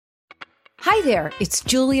Hi there, it's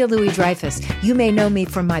Julia Louis-Dreyfus. You may know me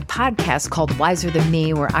from my podcast called Wiser Than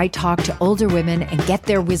Me, where I talk to older women and get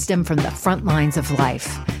their wisdom from the front lines of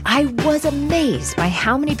life. I was amazed by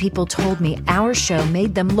how many people told me our show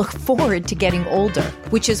made them look forward to getting older,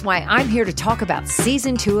 which is why I'm here to talk about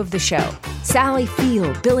season 2 of the show. Sally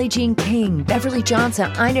Field, Billie Jean King, Beverly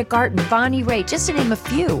Johnson, Ina Garten, Bonnie Raitt, just to name a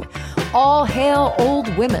few. All hail old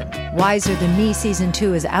women. Wiser Than Me season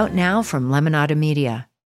 2 is out now from Lemonada Media.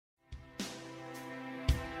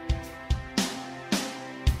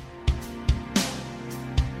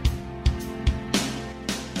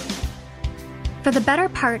 For the better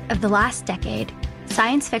part of the last decade,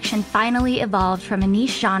 science fiction finally evolved from a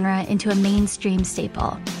niche genre into a mainstream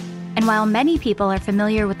staple. And while many people are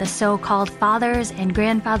familiar with the so-called fathers and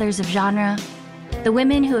grandfathers of genre, the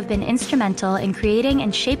women who have been instrumental in creating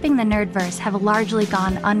and shaping the nerdverse have largely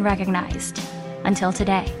gone unrecognized until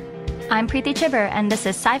today. I'm Preeti Chibber, and this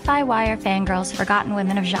is Sci-Fi Wire Fangirls Forgotten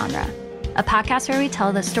Women of Genre, a podcast where we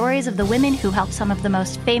tell the stories of the women who helped some of the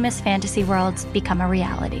most famous fantasy worlds become a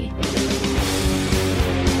reality.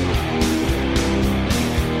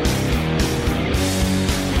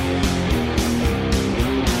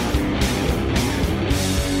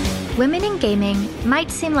 Women in gaming might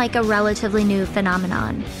seem like a relatively new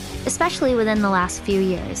phenomenon, especially within the last few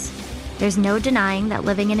years. There's no denying that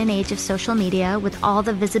living in an age of social media with all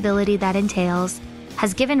the visibility that entails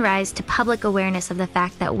has given rise to public awareness of the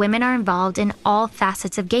fact that women are involved in all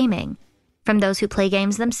facets of gaming, from those who play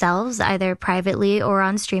games themselves, either privately or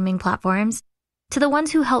on streaming platforms, to the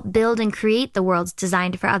ones who help build and create the worlds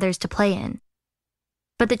designed for others to play in.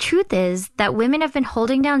 But the truth is that women have been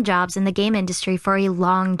holding down jobs in the game industry for a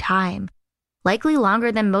long time, likely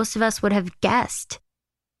longer than most of us would have guessed.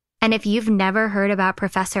 And if you've never heard about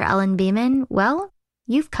Professor Ellen Beeman, well,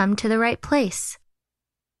 you've come to the right place.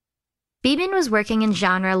 Beeman was working in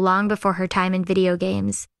genre long before her time in video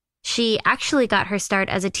games. She actually got her start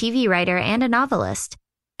as a TV writer and a novelist,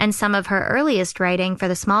 and some of her earliest writing for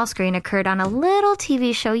the small screen occurred on a little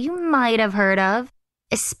TV show you might have heard of,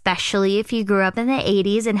 especially if you grew up in the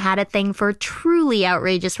 80s and had a thing for truly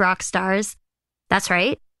outrageous rock stars. That's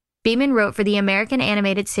right, Beeman wrote for the American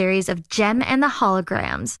animated series of Jem and the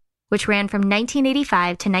Holograms, which ran from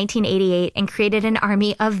 1985 to 1988 and created an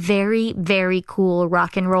army of very, very cool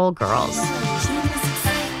rock and roll girls.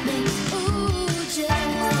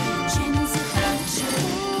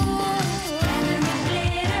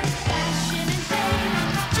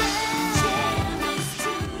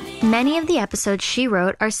 Many of the episodes she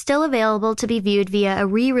wrote are still available to be viewed via a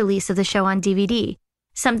re-release of the show on DVD,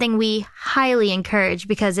 something we highly encourage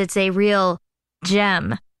because it's a real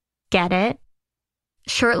gem. Get it?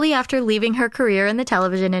 Shortly after leaving her career in the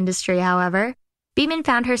television industry, however, Beeman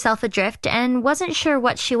found herself adrift and wasn't sure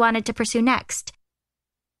what she wanted to pursue next.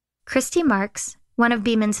 Christy Marks, one of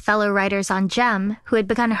Beeman's fellow writers on Jem, who had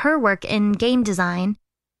begun her work in game design,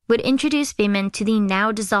 would introduce Beeman to the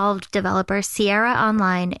now-dissolved developer Sierra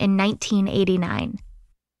Online in 1989.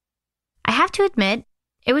 I have to admit,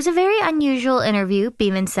 it was a very unusual interview,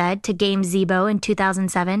 Beeman said to Game Zebo in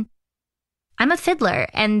 2007. I'm a fiddler,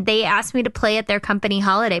 and they asked me to play at their company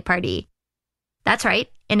holiday party. That's right,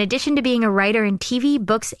 in addition to being a writer in TV,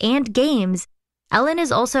 books, and games, Ellen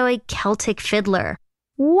is also a Celtic fiddler.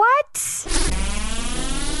 What?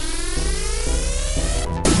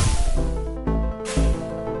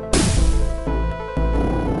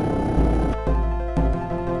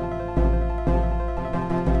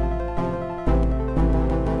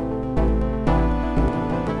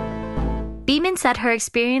 Beeman said her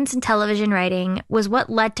experience in television writing was what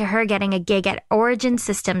led to her getting a gig at Origin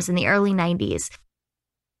Systems in the early 90s.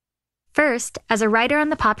 First, as a writer on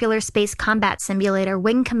the popular space combat simulator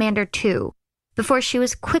Wing Commander 2, before she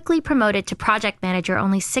was quickly promoted to project manager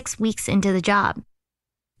only 6 weeks into the job.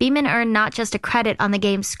 Beeman earned not just a credit on the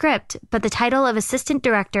game's script, but the title of assistant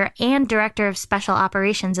director and director of special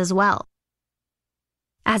operations as well.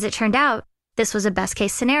 As it turned out, this was a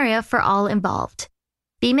best-case scenario for all involved.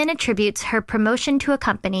 Beeman attributes her promotion to a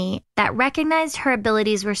company that recognized her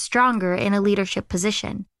abilities were stronger in a leadership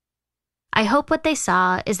position. I hope what they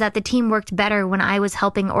saw is that the team worked better when I was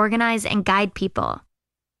helping organize and guide people.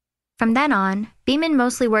 From then on, Beeman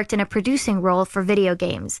mostly worked in a producing role for video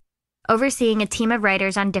games, overseeing a team of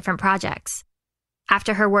writers on different projects.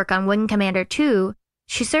 After her work on Wing Commander 2,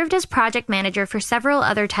 she served as project manager for several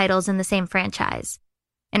other titles in the same franchise.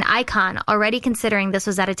 An icon, already considering this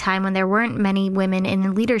was at a time when there weren't many women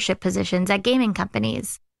in leadership positions at gaming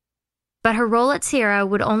companies. But her role at Sierra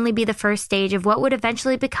would only be the first stage of what would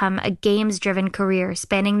eventually become a games-driven career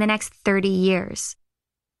spanning the next 30 years.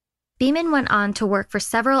 Beeman went on to work for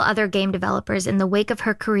several other game developers in the wake of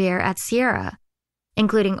her career at Sierra,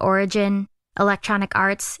 including Origin, Electronic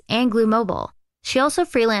Arts, and Glu Mobile. She also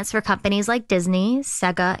freelanced for companies like Disney,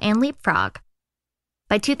 Sega, and Leapfrog.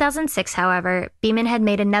 By 2006, however, Beeman had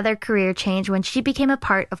made another career change when she became a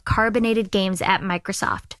part of Carbonated Games at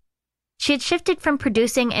Microsoft. She had shifted from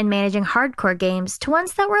producing and managing hardcore games to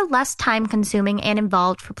ones that were less time-consuming and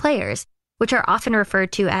involved for players, which are often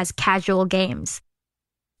referred to as casual games.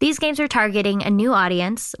 These games were targeting a new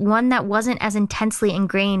audience, one that wasn't as intensely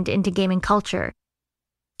ingrained into gaming culture.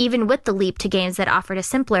 Even with the leap to games that offered a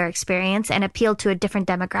simpler experience and appealed to a different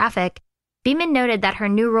demographic, Beeman noted that her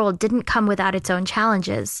new role didn't come without its own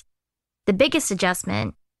challenges. The biggest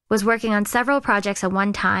adjustment was working on several projects at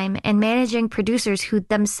one time and managing producers who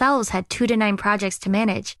themselves had 2 to 9 projects to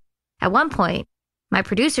manage. At one point, my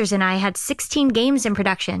producers and I had 16 games in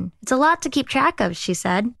production. It's a lot to keep track of, she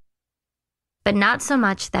said. But not so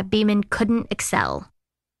much that Beeman couldn't excel.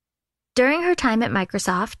 During her time at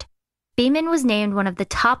Microsoft, Beeman was named one of the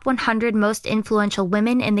top 100 most influential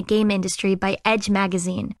women in the game industry by Edge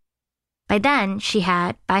magazine. By then, she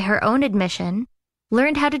had, by her own admission,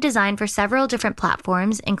 learned how to design for several different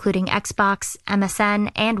platforms, including Xbox,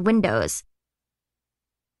 MSN, and Windows.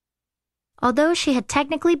 Although she had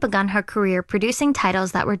technically begun her career producing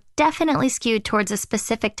titles that were definitely skewed towards a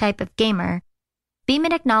specific type of gamer,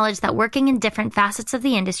 Beeman acknowledged that working in different facets of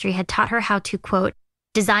the industry had taught her how to, quote,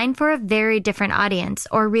 design for a very different audience,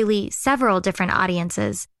 or really several different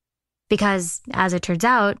audiences. Because, as it turns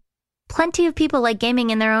out, plenty of people like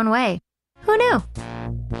gaming in their own way. Who knew?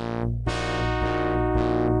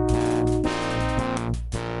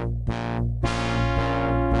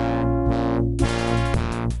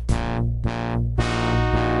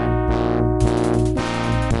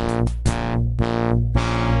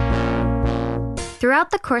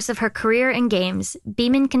 Throughout the course of her career in games,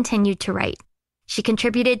 Beeman continued to write. She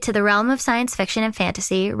contributed to the realm of science fiction and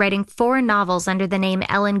fantasy, writing 4 novels under the name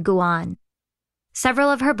Ellen Guan.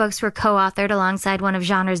 Several of her books were co-authored alongside one of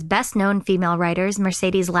genre's best-known female writers,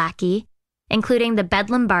 Mercedes Lackey, including the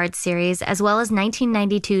Bedlam Bard series as well as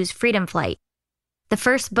 1992's Freedom Flight, the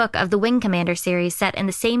first book of the Wing Commander series set in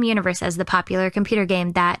the same universe as the popular computer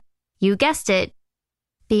game that, you guessed it,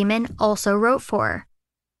 Beeman also wrote for.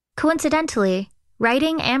 Coincidentally,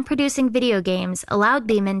 writing and producing video games allowed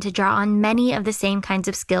Beeman to draw on many of the same kinds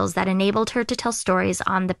of skills that enabled her to tell stories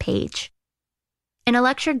on the page. In a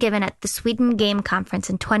lecture given at the Sweden Game Conference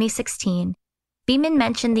in 2016, Beeman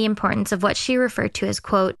mentioned the importance of what she referred to as,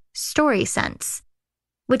 quote, story sense,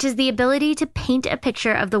 which is the ability to paint a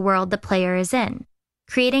picture of the world the player is in,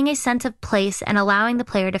 creating a sense of place and allowing the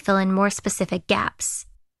player to fill in more specific gaps.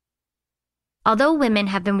 Although women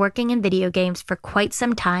have been working in video games for quite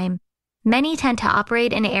some time, many tend to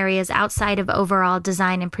operate in areas outside of overall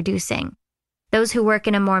design and producing. Those who work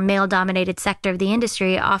in a more male-dominated sector of the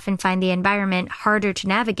industry often find the environment harder to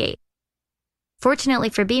navigate. Fortunately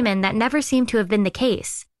for Beeman, that never seemed to have been the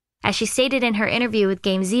case, as she stated in her interview with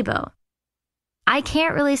GameZebo. I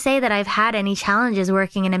can't really say that I've had any challenges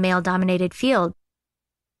working in a male-dominated field.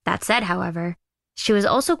 That said, however, she was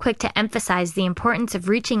also quick to emphasize the importance of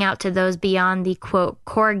reaching out to those beyond the, quote,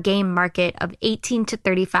 core game market of 18 to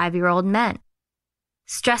 35-year-old men,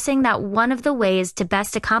 stressing that one of the ways to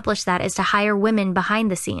best accomplish that is to hire women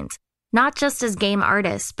behind the scenes, not just as game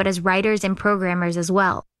artists, but as writers and programmers as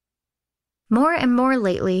well. More and more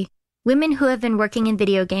lately, women who have been working in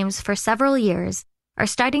video games for several years are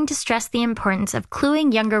starting to stress the importance of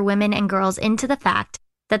cluing younger women and girls into the fact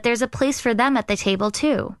that there's a place for them at the table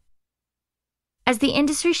too. As the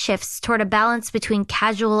industry shifts toward a balance between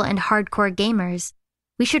casual and hardcore gamers,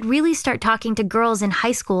 we should really start talking to girls in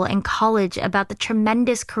high school and college about the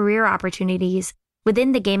tremendous career opportunities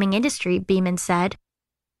within the gaming industry, Beeman said.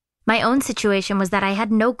 My own situation was that I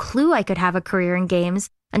had no clue I could have a career in games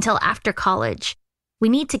until after college. We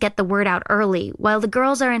need to get the word out early, while the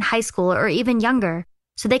girls are in high school or even younger,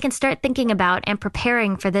 so they can start thinking about and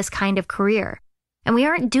preparing for this kind of career. And we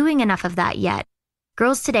aren't doing enough of that yet.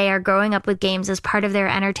 Girls today are growing up with games as part of their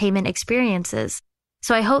entertainment experiences,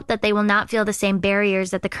 so I hope that they will not feel the same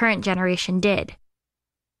barriers that the current generation did.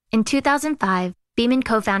 In 2005, Beeman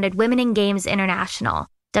co-founded Women in Games International,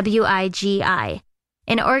 WIGI,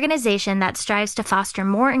 an organization that strives to foster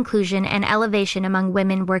more inclusion and elevation among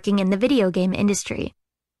women working in the video game industry.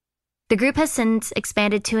 The group has since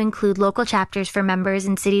expanded to include local chapters for members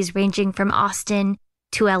in cities ranging from Austin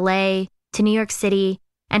to LA to New York City,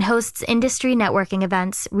 and hosts industry networking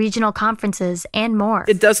events, regional conferences, and more.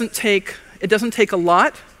 It doesn't take a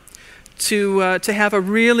lot to have a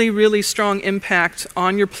really, really strong impact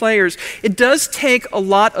on your players. It does take a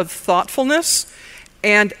lot of thoughtfulness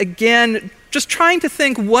And again, just trying to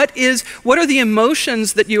think what are the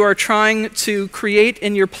emotions that you are trying to create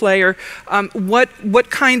in your player? What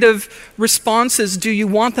kind of responses do you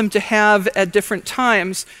want them to have at different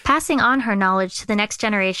times? Passing on her knowledge to the next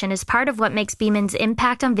generation is part of what makes Beeman's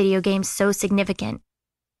impact on video games so significant.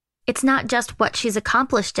 It's not just what she's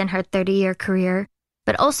accomplished in her 30-year career,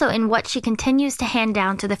 but also in what she continues to hand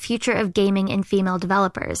down to the future of gaming and female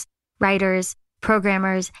developers, writers,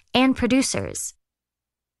 programmers, and producers.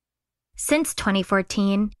 Since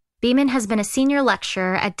 2014, Beeman has been a senior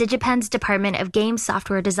lecturer at DigiPen's Department of Game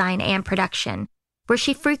Software Design and Production, where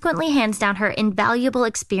she frequently hands down her invaluable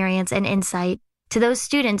experience and insight to those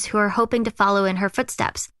students who are hoping to follow in her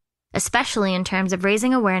footsteps, especially in terms of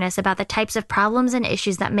raising awareness about the types of problems and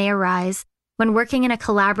issues that may arise when working in a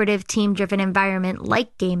collaborative, team-driven environment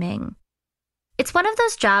like gaming. It's one of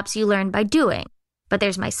those jobs you learn by doing, but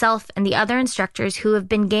there's myself and the other instructors who have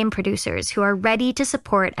been game producers who are ready to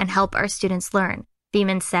support and help our students learn,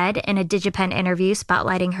 Beeman said in a DigiPen interview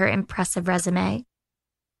spotlighting her impressive resume.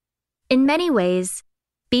 In many ways,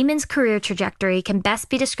 Beeman's career trajectory can best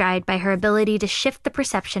be described by her ability to shift the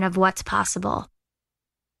perception of what's possible.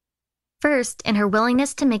 First, in her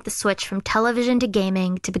willingness to make the switch from television to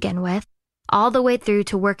gaming to begin with, all the way through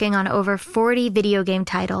to working on over 40 video game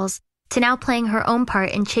titles, to now playing her own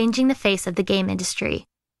part in changing the face of the game industry.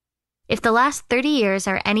 If the last 30 years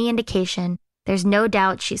are any indication, there's no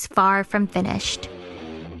doubt she's far from finished.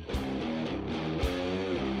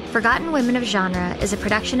 Forgotten Women of Genre is a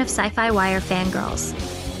production of Sci-Fi Wire Fangirls.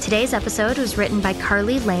 Today's episode was written by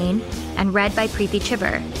Carly Lane and read by Preeti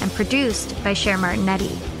Chibber and produced by Cher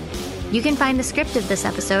Martinetti. You can find the script of this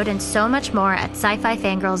episode and so much more at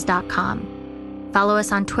sci-fifangirls.com. Follow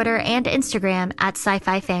us on Twitter and Instagram at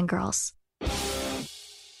Sci-Fi Fangirls.